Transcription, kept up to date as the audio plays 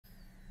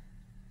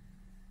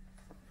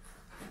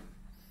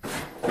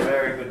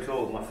good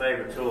tool, my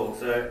favourite tool.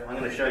 So I'm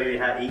going to show you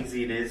how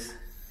easy it is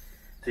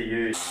to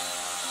use.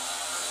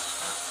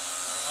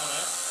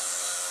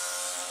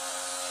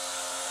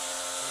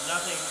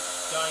 Nothing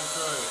going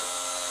through.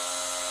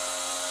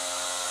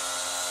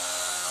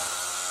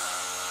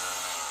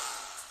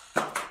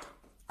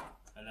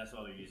 And that's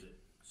why we use it.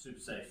 Super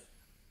safe.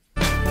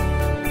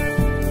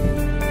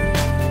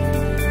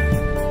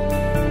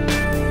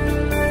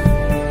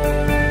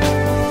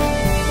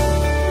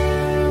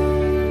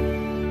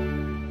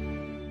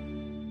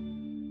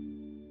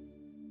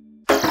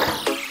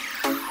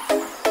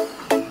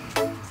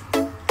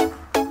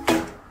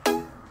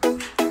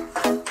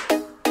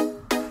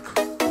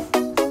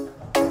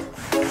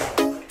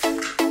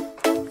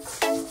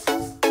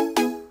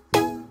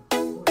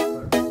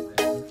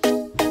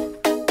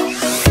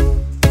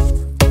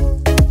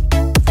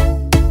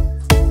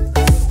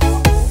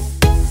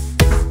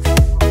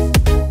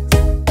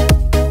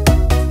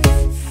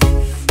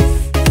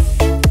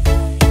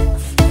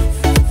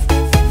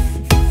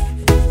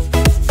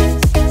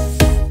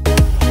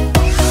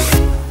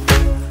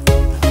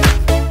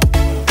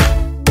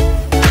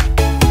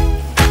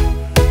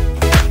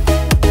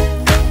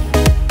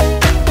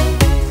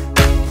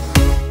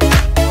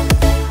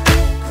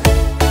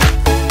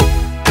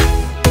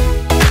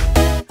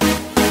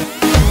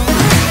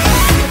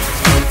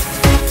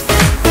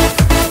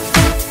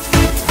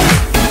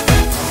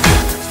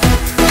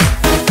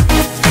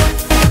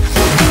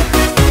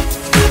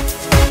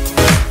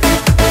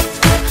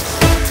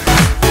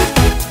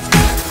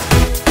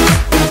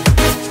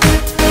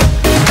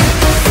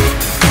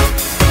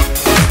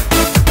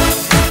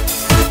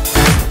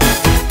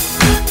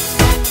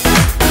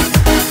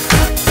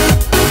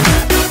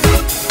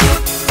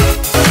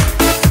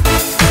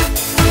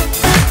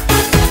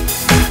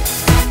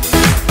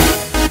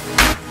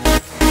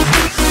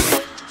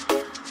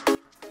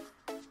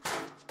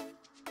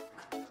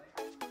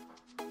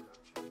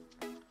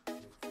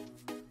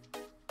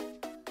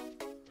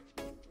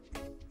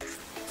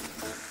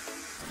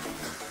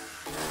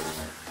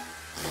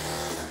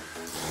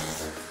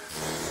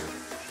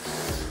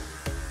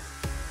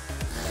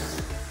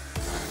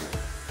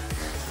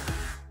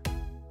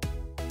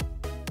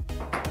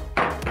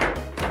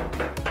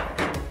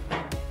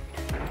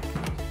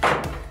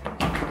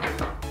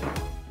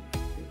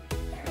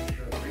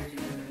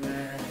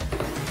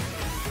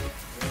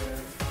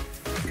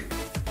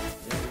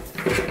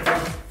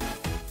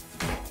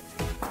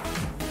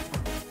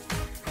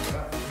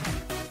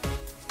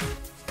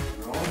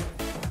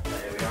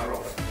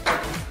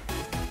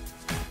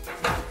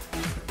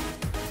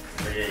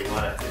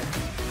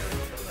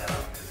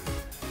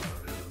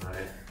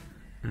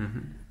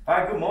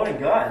 Alright, good morning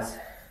guys.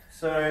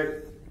 So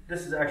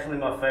this is actually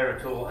my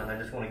favourite tool and I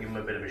just want to give them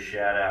a bit of a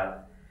shout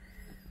out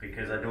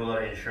because I do a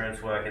lot of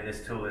insurance work and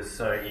this tool is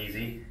so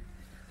easy.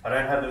 I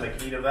don't have the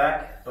Makita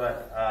back,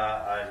 but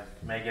I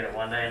may get it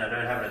one day, and I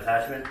don't have an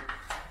attachment,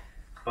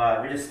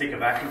 but we just stick a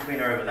vacuum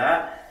cleaner over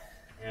that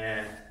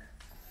and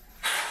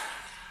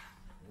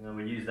then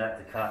we use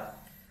that to cut.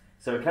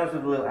 So it comes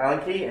with a little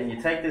Allen key and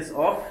you take this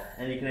off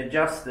and you can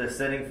adjust the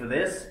setting for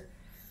this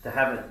to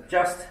have it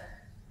just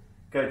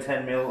go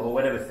 10 mil or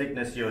whatever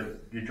thickness your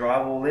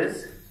drywall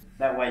is.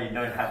 That way you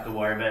don't have to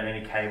worry about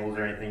any cables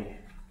or anything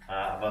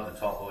above the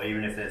top, or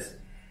even if there's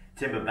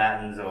timber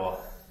battens or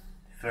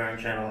furring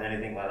channel,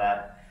 anything like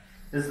that.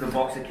 This is the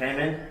box it came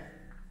in.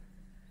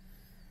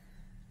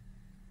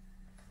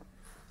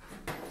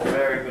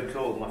 Very good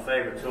tool, my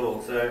favourite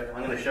tool. So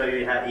I'm going to show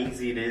you how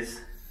easy it is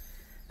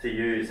to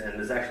use, and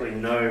there's actually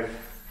no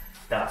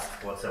dust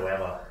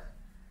whatsoever.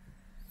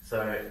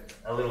 So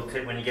a little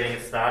tip when you're getting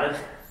it started,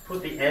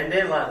 put the end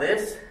in like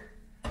this,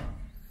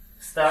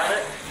 start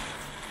it,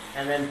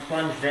 and then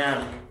plunge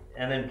down,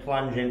 and then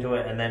plunge into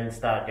it, and then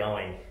start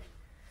going.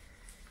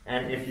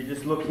 And if you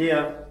just look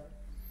here,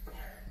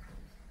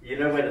 you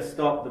know where to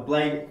stop. The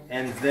blade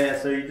ends there,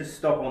 so you just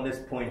stop on this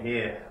point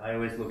here. I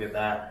always look at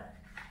that.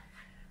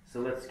 So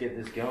let's get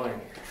this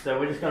going. So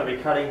we're just going to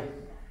be cutting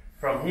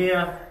from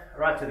here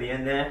right to the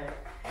end there,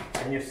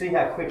 and you'll see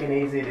how quick and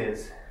easy it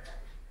is.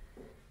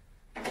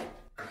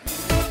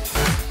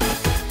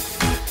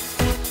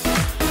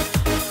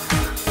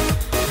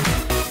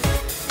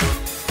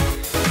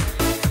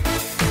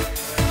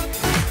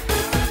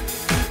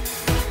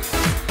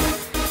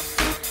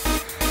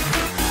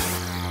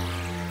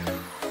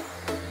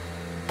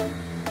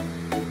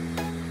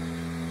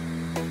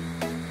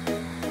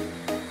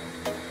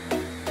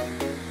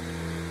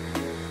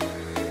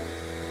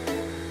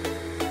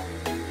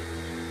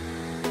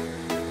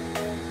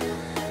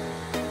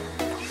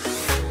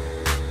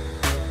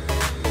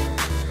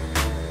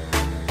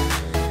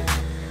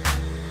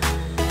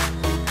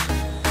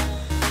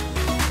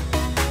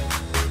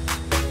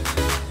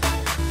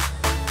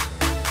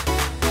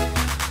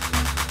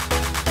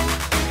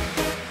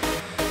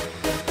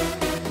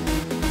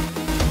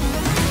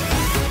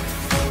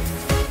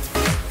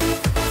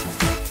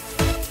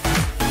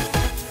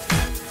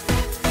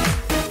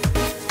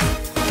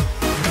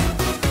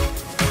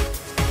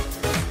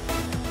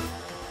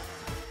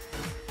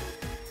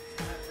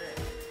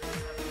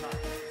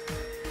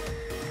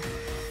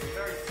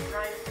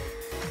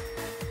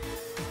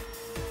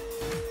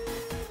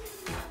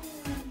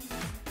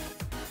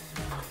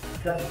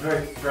 Cuts it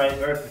very straight,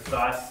 very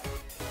precise,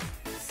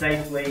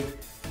 safely.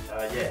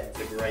 Yeah, it's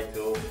a great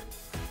tool. So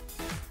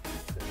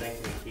thank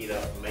you, Makita,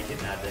 for making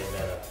that day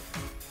better.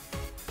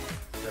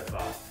 So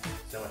fast,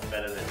 so much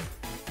better than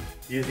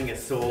using a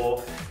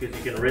saw, because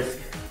you can risk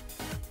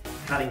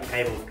cutting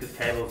cables, because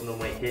cables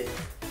normally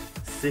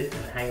sit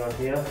and hang on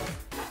here.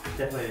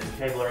 Definitely there's a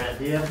cable around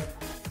here,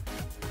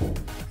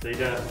 so you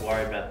don't have to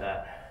worry about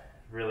that.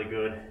 Really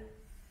good.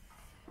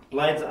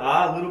 Blades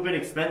are a little bit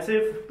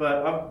expensive,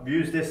 but I've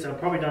used this and I've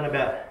probably done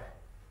about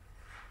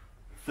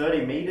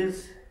 30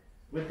 meters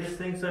with this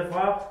thing so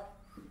far.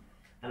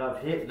 And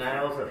I've hit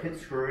nails, I've hit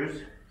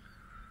screws,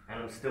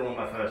 and I'm still on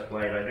my first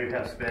blade. I do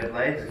have spare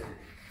blades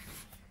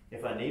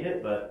if I need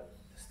it, but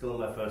still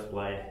on my first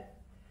blade.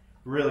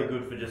 Really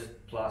good for just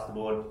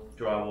plasterboard,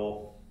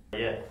 drywall.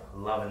 Yeah,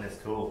 loving this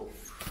tool.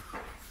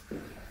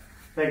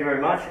 Thank you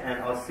very much,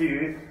 and I'll see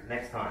you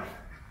next time.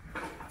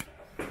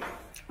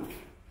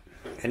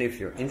 And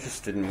if you're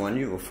interested in one,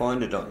 you will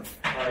find it on.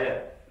 Oh yeah.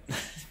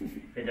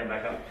 Can jump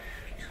back up.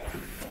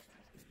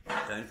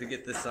 Don't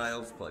forget the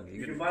sales plug.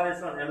 You can buy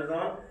this on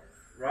Amazon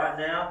right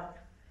now.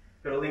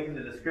 Got a link in the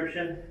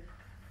description.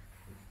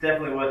 It's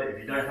definitely worth it.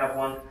 If you don't have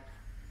one,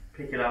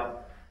 pick it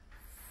up.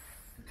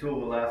 The tool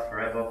will last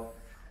forever,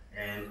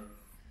 and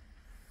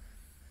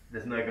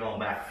there's no going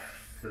back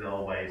to the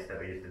old ways that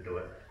we used to do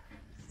it.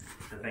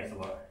 So thanks a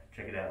lot.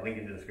 Check it out. Link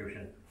in the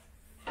description.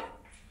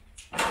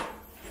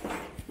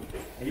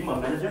 Are you my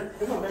manager?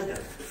 Who's my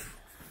manager?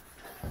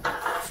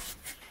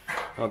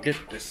 I'll get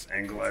this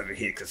angle over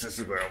here because this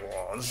is where it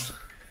was.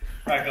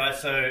 Alright guys,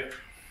 so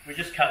we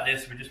just cut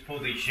this, we just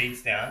pulled these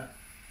sheets down,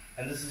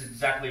 and this is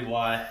exactly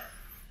why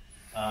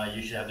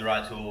you should have the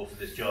right tool for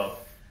this job.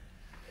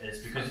 It's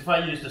because if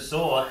I used a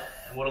saw,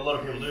 and what a lot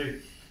of people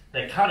do,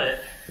 they cut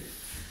it,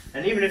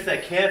 and even if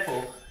they're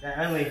careful, they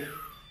only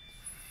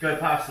go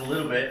past a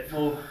little bit.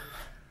 Well,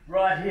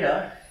 right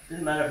here,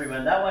 doesn't matter if we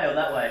went that way or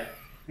that way,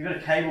 you've got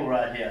a cable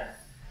right here.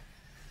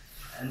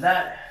 And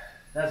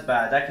that's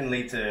bad. That can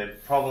lead to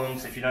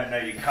problems. If you don't know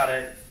you cut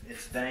it,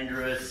 it's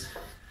dangerous.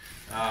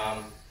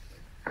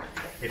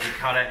 If you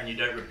cut it and you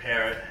don't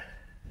repair it.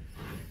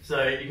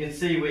 So you can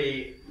see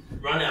we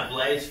run our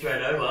blade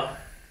straight over,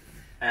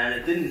 and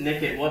it didn't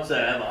nick it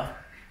whatsoever.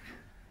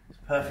 It's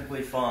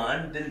perfectly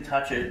fine, didn't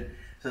touch it.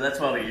 So that's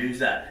why we use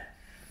that.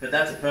 But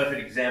that's a perfect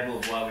example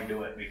of why we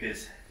do it,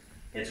 because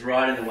it's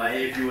right in the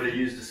way. If you were to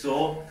use the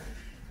saw,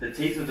 the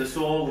teeth of the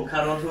saw will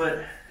cut onto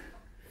it.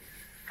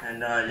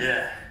 And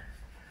yeah,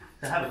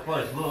 to have a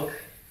close look,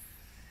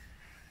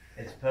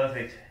 it's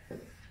perfect.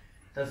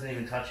 Doesn't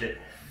even touch it.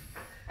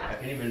 I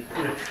can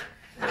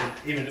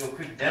even do a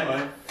quick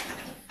demo.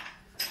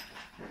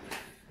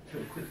 Do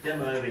a quick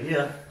demo over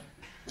here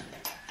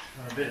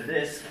on a bit of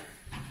this.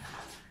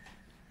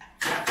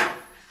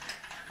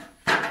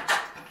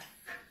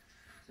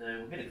 So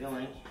we'll get it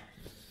going.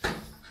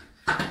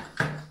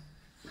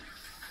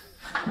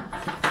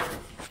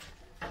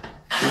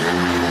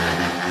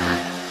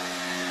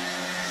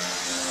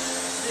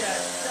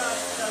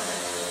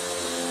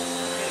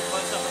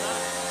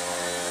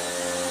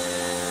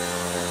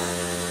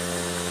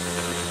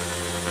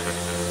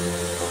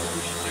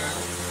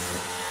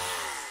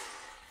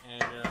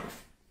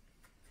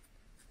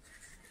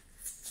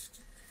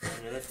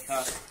 Let's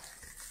cut,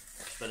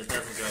 but it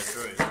doesn't go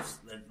through.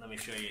 Let me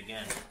show you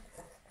again.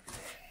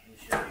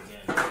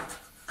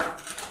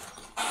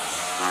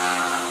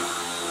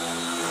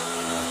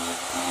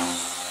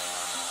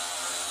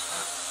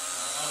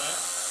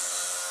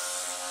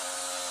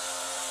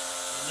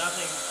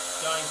 Nothing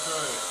going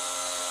through.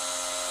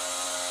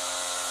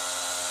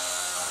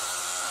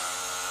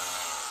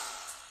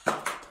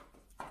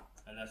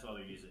 And that's why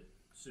we use it.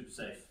 Super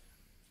safe.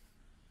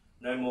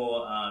 No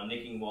more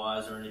nicking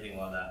wires or anything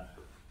like that.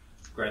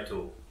 Great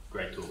tool,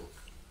 great tool.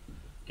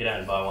 Get out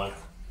and buy one,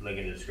 link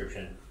in the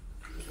description.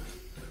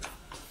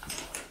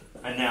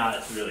 And now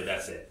it's really,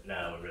 that's it.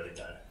 Now we're really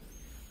done.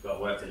 Got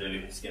work to do,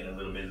 it's getting a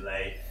little bit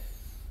late.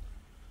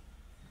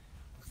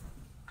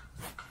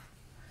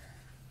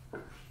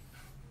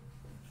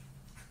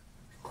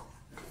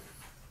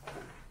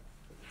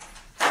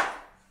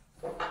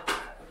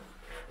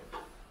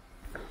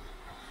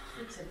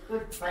 It's a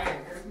good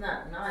plant, isn't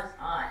it? Nice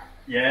height.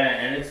 Yeah,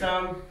 and it's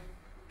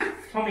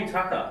Tommy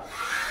Tucker.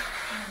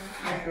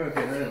 I'm not sure if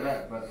you've heard of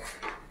that, but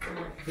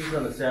he's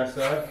on the south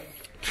side.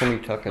 Tommy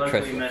Tucker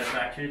locally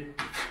manufactured.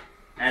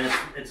 And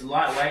it's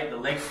lightweight, the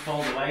legs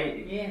fold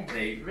away. Yeah,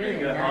 they really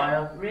go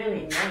higher.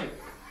 Really neat.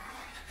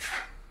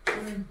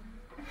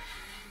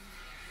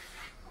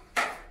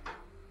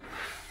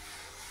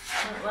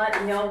 Not like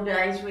the old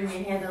days when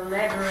you had a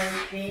ladder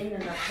each end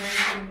and a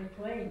plank in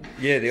between.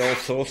 Yeah, the old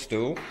saw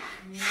stool.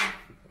 Yeah.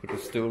 Put a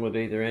stool at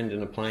either end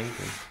and a plank.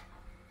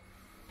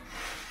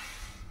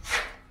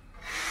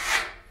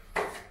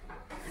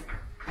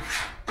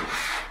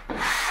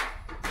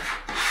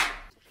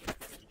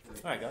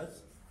 Alright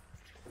guys,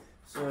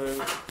 so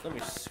let me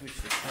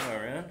switch the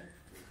camera around.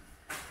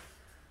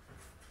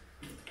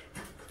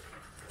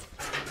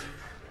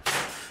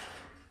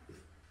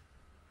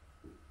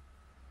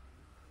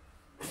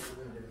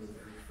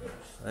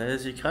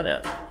 There's your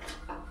cutout.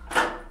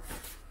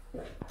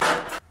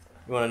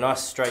 You want a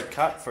nice straight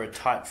cut for a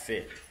tight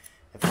fit.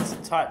 If it's a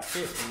tight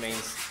fit, it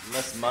means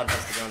less mud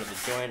has to go into the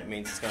joint. It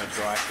means it's going to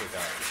dry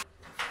quicker.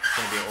 It's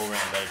going to be an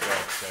all-round better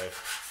job. So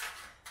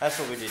that's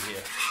what we did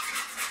here.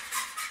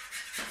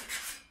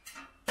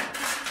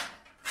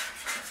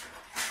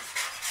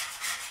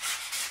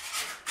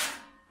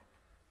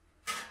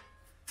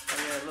 Oh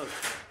yeah, look.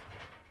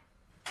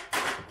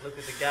 Look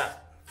at the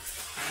gap.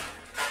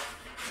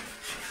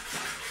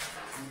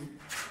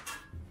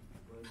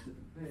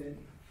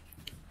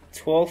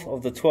 12th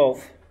of the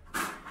 12th,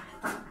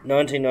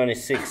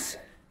 1996.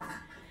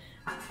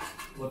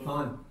 What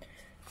time?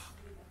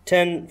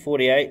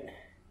 10:48.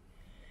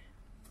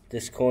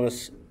 This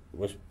cornice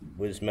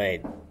was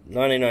made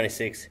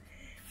 1996,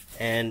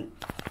 and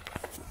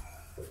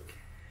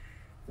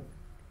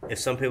if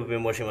some people have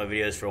been watching my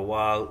videos for a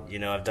while, you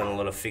know I've done a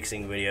lot of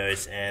fixing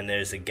videos, and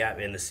there's a gap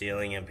in the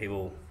ceiling, and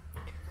people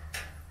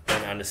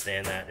don't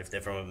understand that if they're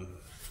from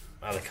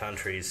other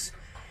countries,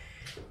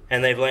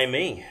 and they blame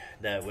me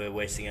that we're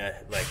wasting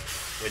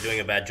we're doing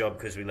a bad job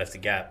because we left a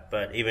gap.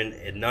 But even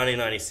in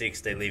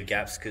 1996, they leave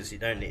gaps because it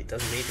doesn't need to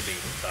be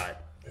tight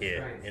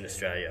here in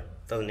Australia.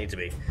 It doesn't need to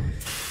be.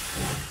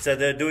 So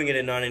they're doing it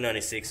in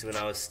 1996 when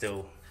I was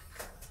still,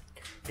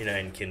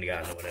 in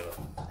kindergarten or whatever.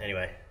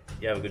 Anyway,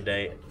 you have a good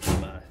day.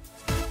 Bye.